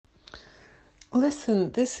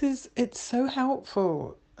Listen, it's so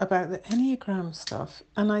helpful about the Enneagram stuff.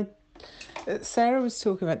 And Sarah was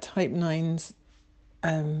talking about type nines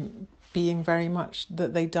being very much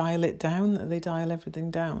that they dial it down, that they dial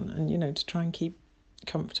everything down, and, to try and keep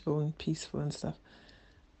comfortable and peaceful and stuff.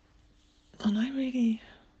 And I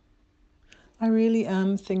really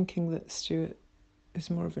am thinking that Stuart is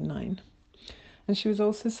more of a nine. And she was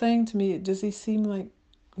also saying to me, does he seem like,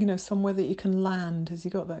 somewhere that you can land? Has he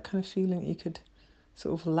got that kind of feeling that you could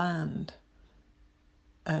sort of land?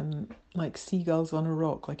 Like seagulls on a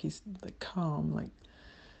rock, like he's like calm, like,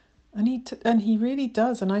 and he really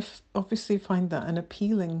does, and obviously find that an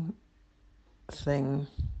appealing thing.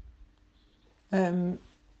 Um,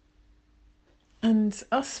 and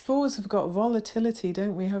us fours have got volatility,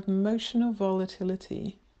 don't we? Have emotional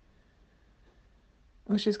volatility,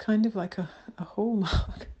 which is kind of like a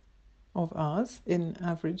hallmark of ours in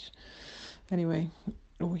average, anyway,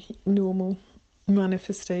 or normal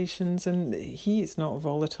manifestations. And he is not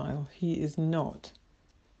volatile. He is not.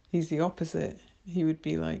 He's the opposite. He would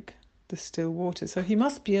be like the still water. So he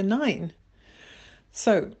must be a nine.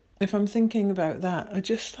 So if I'm thinking about that, I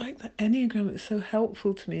just like the Enneagram. It's so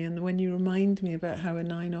helpful to me. And when you remind me about how a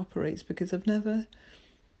nine operates, because I've never,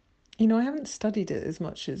 I haven't studied it as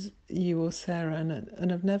much as you or Sarah,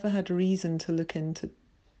 and I've never had reason to look into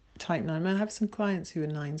type nine. I have some clients who are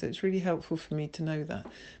nines, so it's really helpful for me to know that.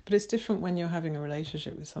 But it's different when you're having a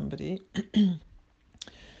relationship with somebody.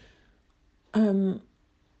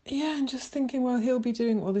 Yeah, and just thinking, well, he'll be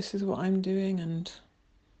doing, well, this is what I'm doing, and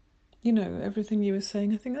everything you were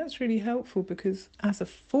saying, I think that's really helpful, because as a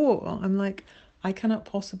four, I'm like, I cannot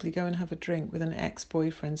possibly go and have a drink with an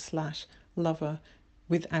ex-boyfriend slash lover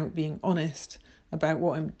without being honest about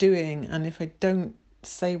what I'm doing. And if I don't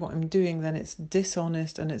say what I'm doing, then it's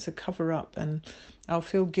dishonest and it's a cover up, and I'll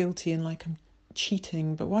feel guilty and like I'm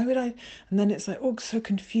cheating. But why would I? And then it's like, oh, so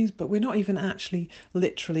confused, but we're not even actually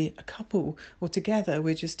literally a couple or together.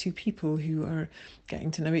 We're just two people who are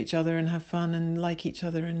getting to know each other and have fun and like each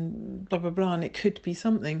other and blah blah blah, and it could be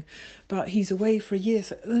something, but he's away for a year.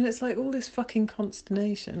 So then it's like all this fucking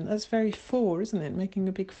consternation. That's very four, isn't it? Making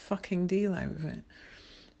a big fucking deal out of it.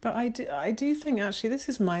 But I do think, actually, this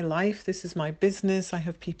is my life, this is my business, I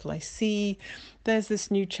have people I see. There's this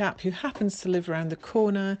new chap who happens to live around the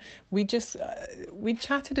corner. We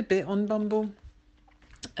chatted a bit on Bumble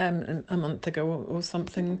a month ago, or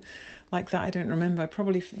something like that. I don't remember. I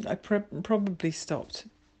probably stopped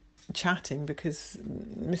chatting because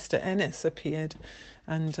Mr. Ennis appeared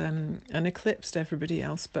and eclipsed everybody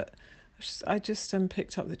else. But I just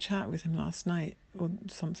picked up the chat with him last night or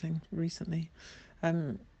something recently.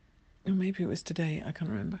 Or maybe it was today, I can't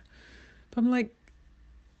remember. But I'm like,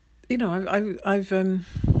 I've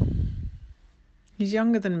he's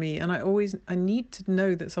younger than me, and I need to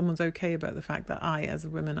know that someone's okay about the fact that I, as a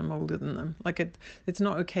woman, am older than them. Like it's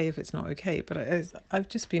not okay if it's not okay. But I've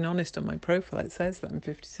just been honest on my profile. It says that I'm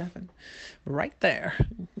 57, right there,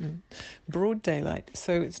 broad daylight.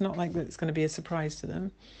 So it's not like that it's going to be a surprise to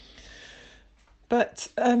them. But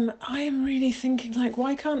I am really thinking, like,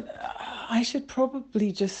 why can't I should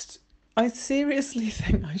probably just. I seriously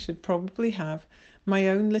think I should probably have my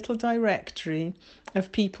own little directory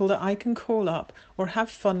of people that I can call up or have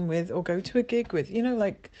fun with or go to a gig with.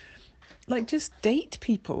 Like just date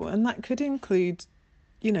people, and that could include,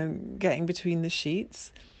 getting between the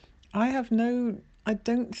sheets. I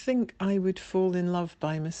don't think I would fall in love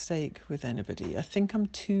by mistake with anybody. I think I'm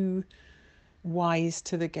too wise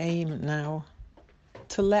to the game now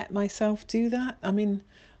to let myself do that. I mean,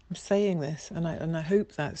 I'm saying this, and I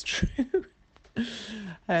hope that's true.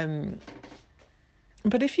 um,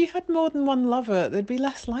 but if you had more than one lover, there'd be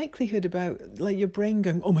less likelihood about like your brain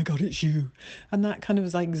going, "Oh my god, it's you," and that kind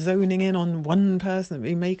of like zoning in on one person that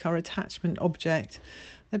we make our attachment object.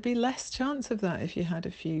 There'd be less chance of that if you had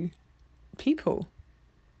a few people,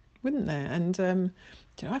 wouldn't there? And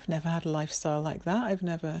I've never had a lifestyle like that. I've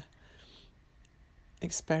never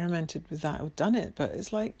experimented with that or done it, but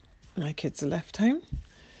it's like my kids are left home.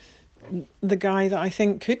 The guy that I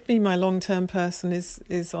think could be my long-term person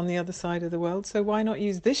is on the other side of the world. So why not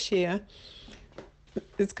use this year?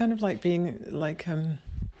 It's kind of like being like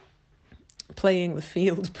playing the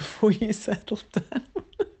field before you settle down.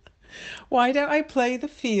 Why don't I play the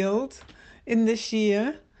field in this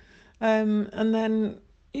year, and then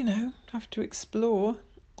have to explore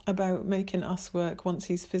about making us work once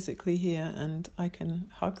he's physically here, and I can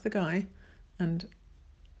hug the guy and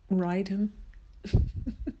ride him.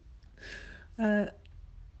 I'm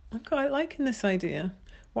quite liking this idea.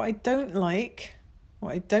 What I don't like,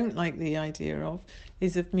 what I don't like the idea of,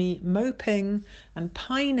 is of me moping and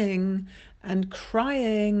pining and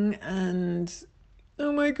crying and,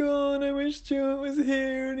 oh my God, I wish Stuart was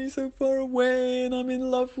here and he's so far away and I'm in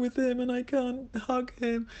love with him and I can't hug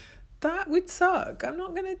him. That would suck. I'm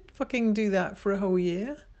not going to fucking do that for a whole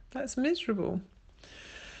year. That's miserable.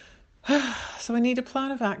 So I need a plan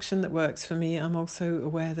of action that works for me. I'm also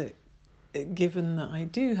aware that given that I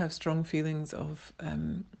do have strong feelings of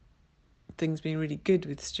things being really good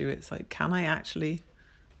with Stuart, it's like, can I actually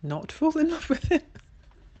not fall in love with him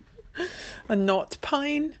and not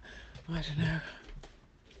pine? I don't know.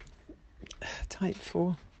 Type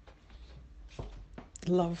 4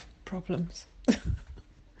 love problems.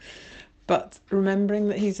 But remembering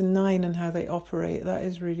that he's a 9 and how they operate, that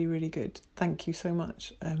is really, really good. Thank you so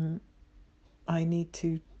much. I need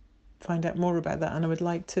to find out more about that, and I would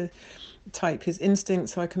like to type his instinct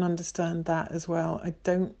so I can understand that as well. I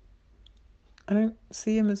don't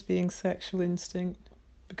see him as being sexual instinct,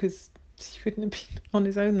 because he wouldn't have been on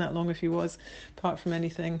his own that long if he was, apart from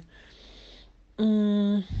anything.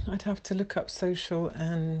 I'd have to look up social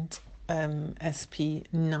and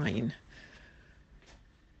SP9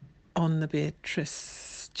 on the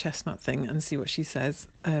Beatrice Chestnut thing and see what she says.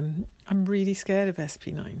 I'm really scared of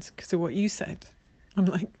SP9s because of what you said. I'm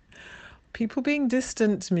like, people being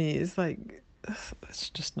distant to me is like, that's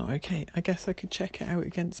just not okay. I guess I could check it out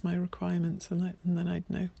against my requirements and then I'd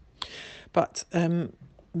know. But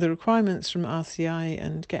the requirements from RCI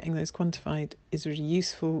and getting those quantified is really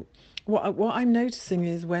useful. What I'm noticing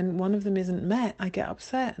is when one of them isn't met, I get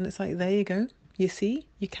upset, and it's like, there you go. You see,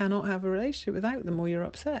 you cannot have a relationship without them, or you're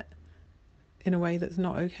upset in a way that's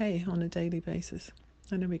not okay on a daily basis.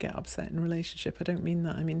 I know we get upset in a relationship. I don't mean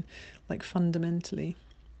that. I mean, like, fundamentally.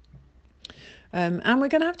 And we're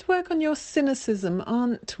going to have to work on your cynicism,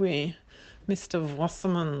 aren't we, Mr.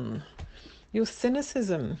 Wasserman? Your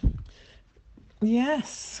cynicism.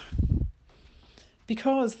 Yes.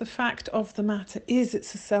 Because the fact of the matter is,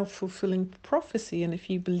 it's a self-fulfilling prophecy. And if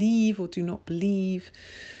you believe or do not believe,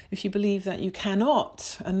 if you believe that you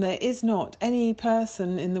cannot, and there is not any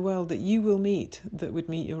person in the world that you will meet that would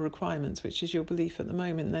meet your requirements, which is your belief at the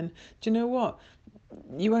moment, then do you know what?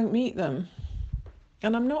 You won't meet them.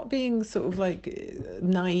 And I'm not being sort of like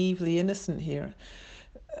naively innocent here.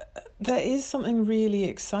 There is something really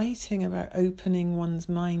exciting about opening one's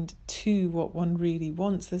mind to what one really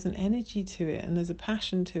wants. There's an energy to it and there's a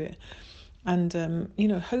passion to it. And,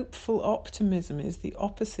 hopeful optimism is the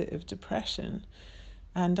opposite of depression.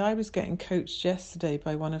 And I was getting coached yesterday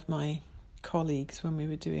by one of my colleagues when we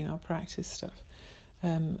were doing our practice stuff.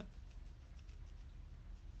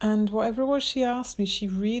 And whatever it was she asked me, she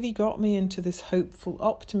really got me into this hopeful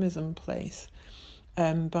optimism place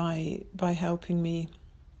by helping me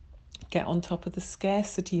get on top of the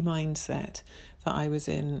scarcity mindset that I was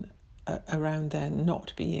in around there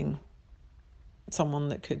not being someone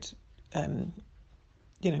that could,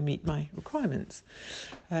 meet my requirements.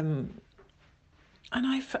 And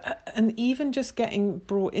even just getting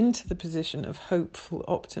brought into the position of hopeful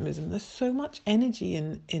optimism, there's so much energy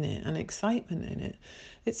in it and excitement in it.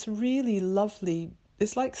 It's really lovely.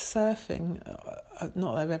 It's like surfing.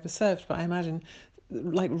 Not that I've ever surfed, but I imagine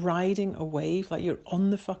like riding a wave, like you're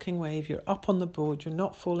on the fucking wave, you're up on the board, you're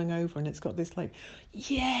not falling over, and it's got this like,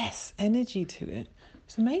 yes, energy to it.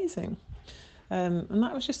 It's amazing. And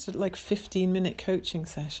that was just a 15-minute coaching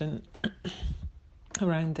session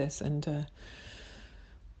around this. And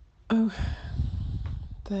oh,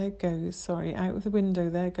 there goes, sorry, out of the window,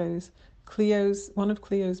 there goes one of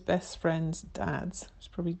Cleo's best friend's dads. He's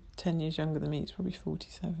probably 10 years younger than me. He's probably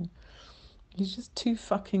 47. He's just too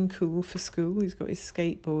fucking cool for school. He's got his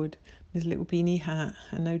skateboard, his little beanie hat,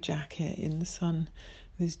 and no jacket in the sun,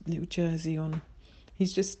 with his little jersey on.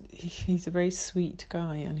 He's a very sweet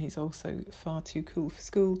guy, and he's also far too cool for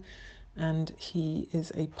school. And he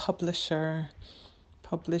is a publisher,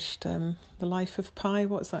 published The Life of Pi.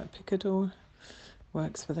 What's that, Picador?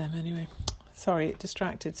 Works for them anyway. Sorry, it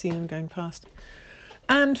distracted, seen him going past.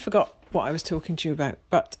 And forgot what I was talking to you about.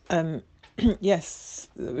 But yes,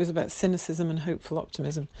 it was about cynicism and hopeful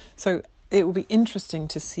optimism. So it will be interesting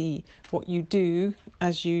to see what you do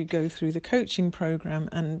as you go through the coaching program,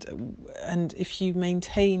 and if you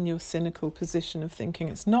maintain your cynical position of thinking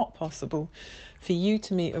it's not possible for you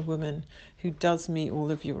to meet a woman who does meet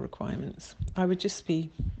all of your requirements. I would just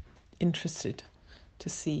be interested to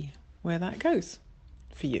see where that goes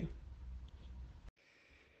for you.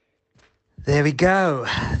 There we go.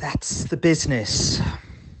 That's the business.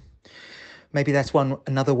 Maybe that's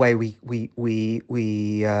another way we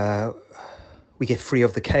get free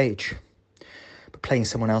of the cage, but playing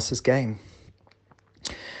someone else's game.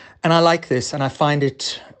 And I like this, and I find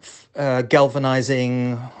it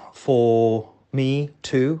galvanizing for me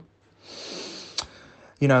too.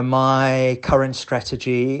 My current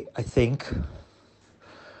strategy, I think,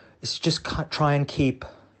 is to just try and keep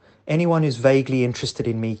anyone who's vaguely interested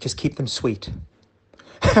in me, just keep them sweet.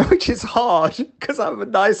 Which is hard because I'm a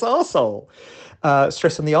nice arsehole.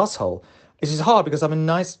 Stress on the arsehole. It is hard because I'm a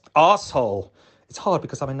nice arsehole. It's hard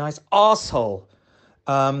because I'm a nice arsehole.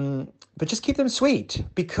 But just keep them sweet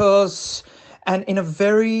because, and in a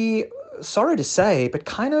very, sorry to say, but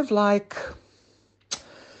kind of like,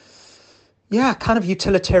 yeah, kind of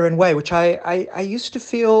utilitarian way, which I used to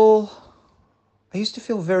feel,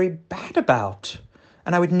 very bad about.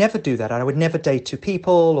 And I would never do that. I would never date two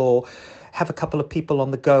people or have a couple of people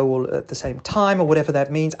on the go all at the same time or whatever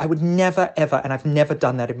that means. I would never, ever, and I've never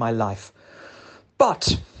done that in my life.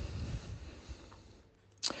 But,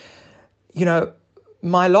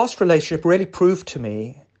 my last relationship really proved to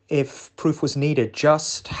me, if proof was needed,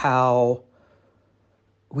 just how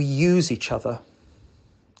we use each other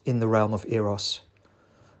in the realm of Eros.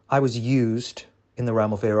 I was used in the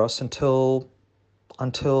realm of Eros until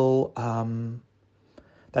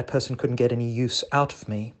that person couldn't get any use out of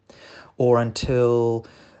me, or until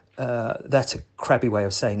that's a crappy way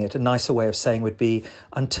of saying it. A nicer way of saying would be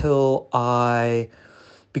until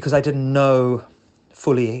because I didn't know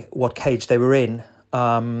fully what cage they were in,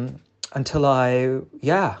 until I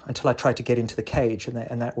tried to get into the cage,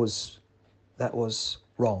 and that was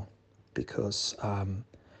wrong, because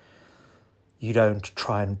you don't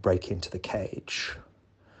try and break into the cage,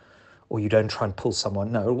 or you don't try and pull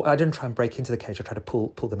someone. No, I didn't try and break into the cage. I tried to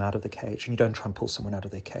pull them out of the cage, and you don't try and pull someone out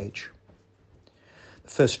of their cage. The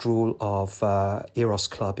first rule of Eros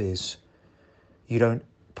Club is you don't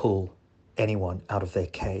pull anyone out of their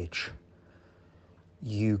cage.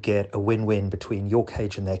 You get a win-win between your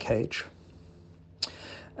cage and their cage.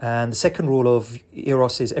 And the second rule of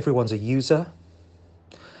Eros is everyone's a user.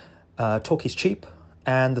 Talk is cheap.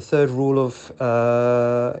 And the third rule of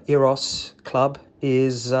Eros Club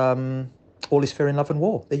is all is fair in love and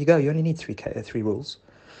war. There you go. You only need three rules.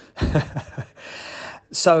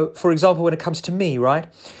 So, for example, when it comes to me, right?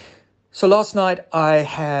 So last night I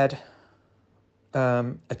had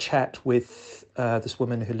a chat with this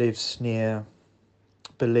woman who lives near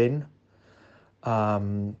Berlin,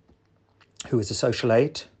 who is a social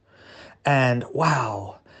eight. And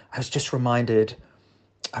wow, I was just reminded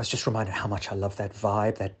how much I love that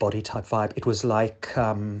vibe, that body type vibe. It was like,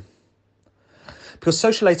 because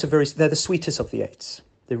social eights they're the sweetest of the eights.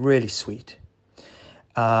 They're really sweet.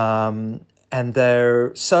 And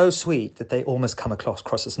they're so sweet that they almost come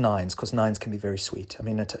across as nines, because nines can be very sweet. I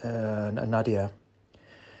mean, Nadia,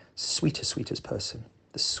 sweetest person,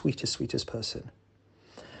 the sweetest person.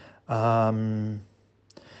 And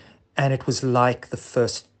it was like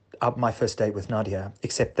my first date with Nadia,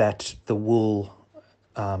 except that the wool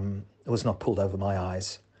was not pulled over my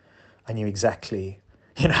eyes. I knew exactly,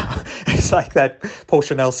 it's like that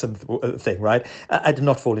Portia Nelson thing, right? I did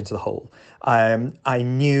not fall into the hole. I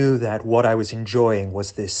knew that what I was enjoying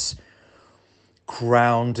was this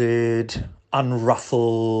grounded,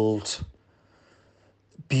 unruffled,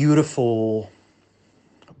 beautiful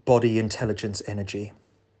body intelligence energy.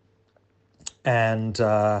 And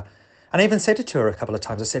I even said it to her a couple of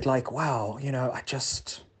times. I said, like, wow, I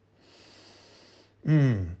just,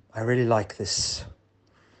 I really like this.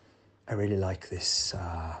 This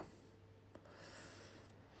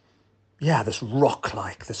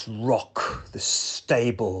rock, this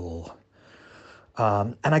stable.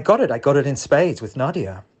 And I got it in spades with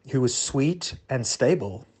Nadia, who was sweet and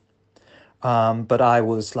stable. But I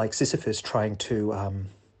was like Sisyphus trying to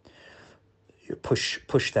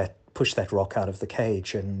push that rock out of the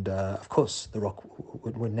cage. And of course, the rock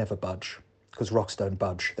would never budge, because rocks don't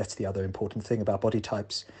budge. That's the other important thing about body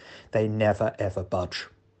types. They never, ever budge.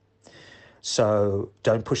 So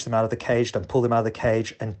don't push them out of the cage, don't pull them out of the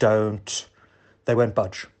cage, and they won't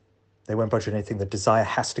budge. They won't budge on anything. The desire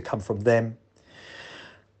has to come from them.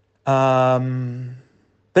 But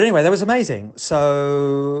anyway, that was amazing.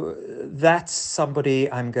 So that's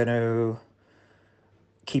somebody I'm going to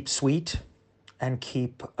keep sweet and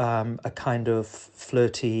keep a kind of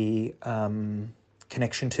flirty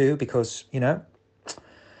connection to, because,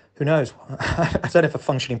 who knows? I don't have a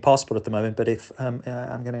functioning passport at the moment, but if I'm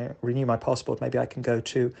going to renew my passport, maybe I can go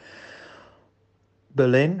to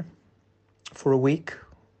Berlin for a week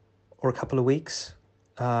or a couple of weeks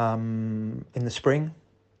in the spring,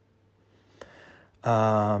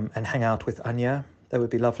 and hang out with Anya. That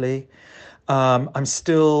would be lovely. Even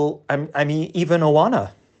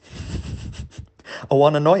Owana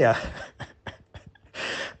Noya.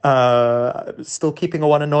 Still keeping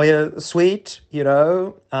Owana Noya sweet,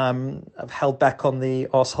 I've held back on the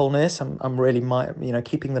arseholeness. I'm really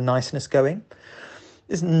keeping the niceness going.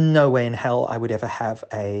 there's no way in hell I would ever have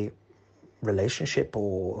a relationship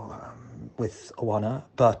or with Oana,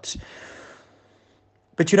 but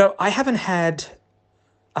I haven't had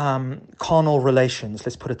carnal relations,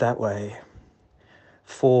 let's put it that way,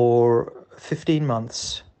 for 15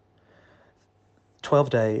 months, 12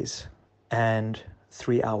 days, and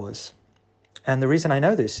 3 hours. And the reason I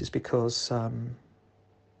know this is because I've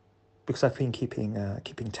been keeping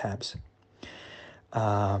tabs.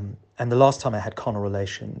 And the last time I had carnal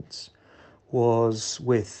relations was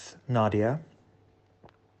with Nadia.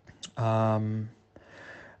 And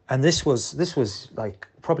this was like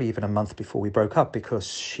probably even a month before we broke up, because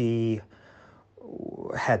she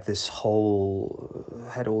had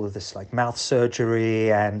all of this like mouth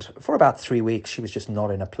surgery, and for about 3 weeks she was just not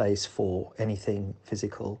in a place for anything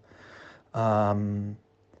physical.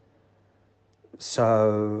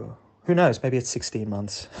 So who knows, maybe it's 16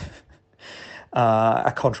 months.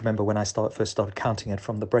 I can't remember when I first started counting it,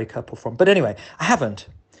 from the breakup or from, but anyway, I haven't.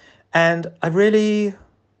 And I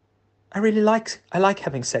like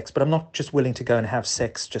having sex, but I'm not just willing to go and have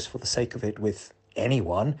sex just for the sake of it with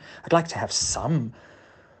anyone. I'd like to have some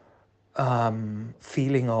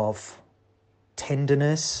feeling of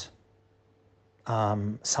tenderness,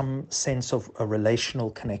 some sense of a relational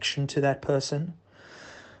connection to that person.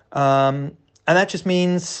 And that just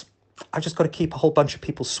means I've just got to keep a whole bunch of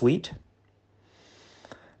people sweet.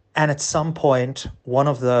 And at some point, one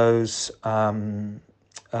of those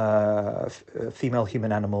female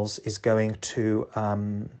human animals is going to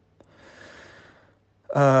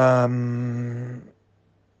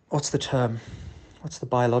what's the term? What's the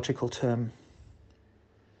biological term?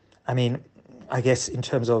 I mean, I guess in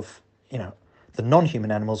terms of, the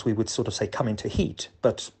non-human animals, we would sort of say come into heat,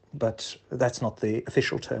 but that's not the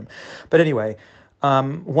official term. But anyway,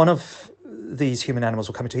 one of these human animals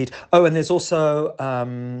will come into heat. Oh, and there's also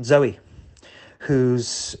Zoe,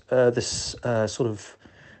 who's this sort of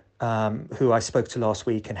who I spoke to last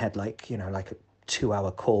week and had like a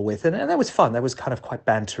 2-hour call with, and that was fun. That was kind of quite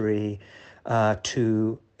bantery.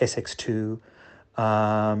 To SX2.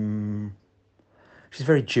 She's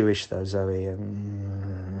very Jewish though, Zoe.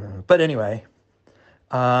 But anyway,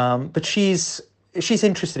 but she's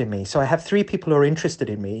interested in me. So I have 3 people who are interested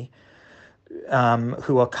in me,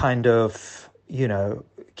 who are kind of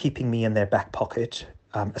keeping me in their back pocket,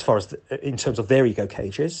 as far as in terms of their ego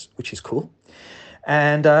cages, which is cool.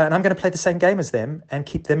 And I'm going to play the same game as them and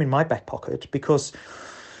keep them in my back pocket, because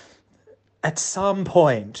at some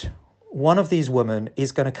point, one of these women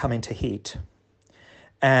is going to come into heat,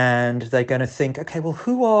 and they're going to think, okay, well,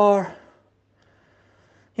 who are,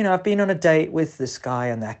 I've been on a date with this guy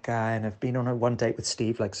and that guy, and I've been on one date with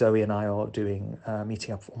Steve, like Zoe and I are doing,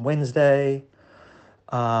 meeting up on Wednesday,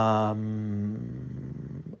 to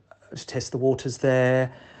test the waters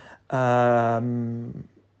there. They're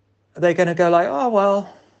going to go like, oh,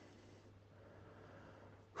 well,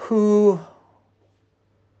 who's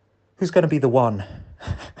going to be the one?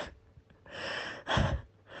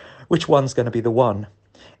 Which one's going to be the one?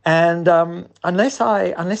 And unless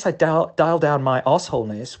I dial down my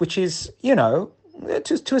assholeness, which is, to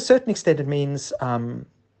a certain extent, it means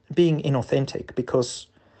being inauthentic, because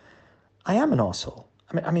I am an arsehole.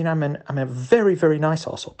 I'm a very, very nice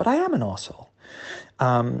arsehole, but I am an arsehole,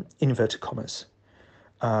 in inverted commas,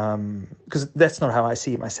 because that's not how I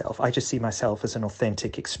see myself. I just see myself as an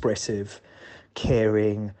authentic, expressive,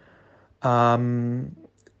 caring,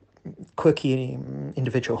 quirky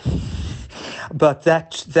individual. But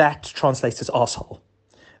that translates as arsehole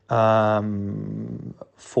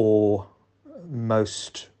for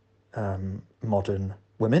most modern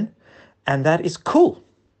women, and that is cool.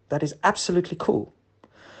 That is absolutely cool,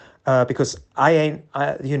 because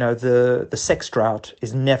the sex drought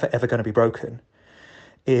is never ever going to be broken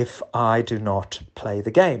if I do not play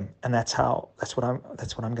the game, and that's what I'm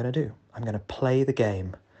going to do. I'm going to play the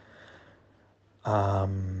game,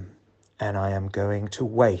 and I am going to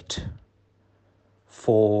wait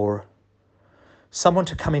for someone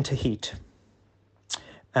to come into heat,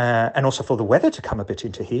 and also for the weather to come a bit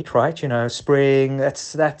into heat, right? Spring.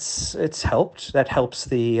 It's helped. That helps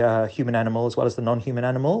the human animal as well as the non-human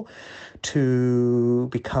animal to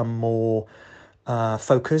become more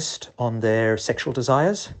focused on their sexual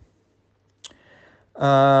desires.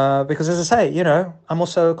 Because, as I say, I'm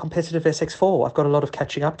also a competitive SX4. I've got a lot of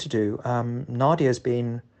catching up to do. Nadia's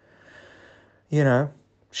been,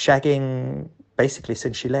 shagging basically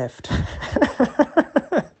since she left.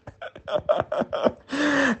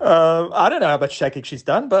 I don't know how much shagging she's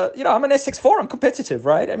done, but I'm an SX4. I'm competitive,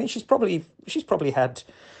 right? I mean, she's probably had,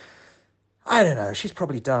 I don't know. She's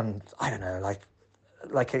probably done, I don't know, like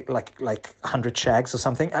like 100 shags or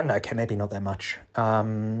something. No, okay, maybe not that much. I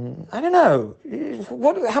don't know.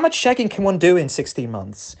 How much shagging can one do in 16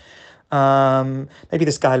 months? Maybe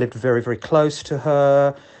this guy lived very, very close to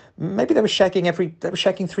her. Maybe they were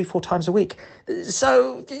shagging 3, 4 times a week.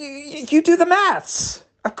 So you do the maths.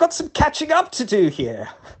 I've got some catching up to do here.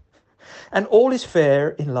 And all is fair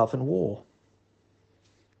in love and war.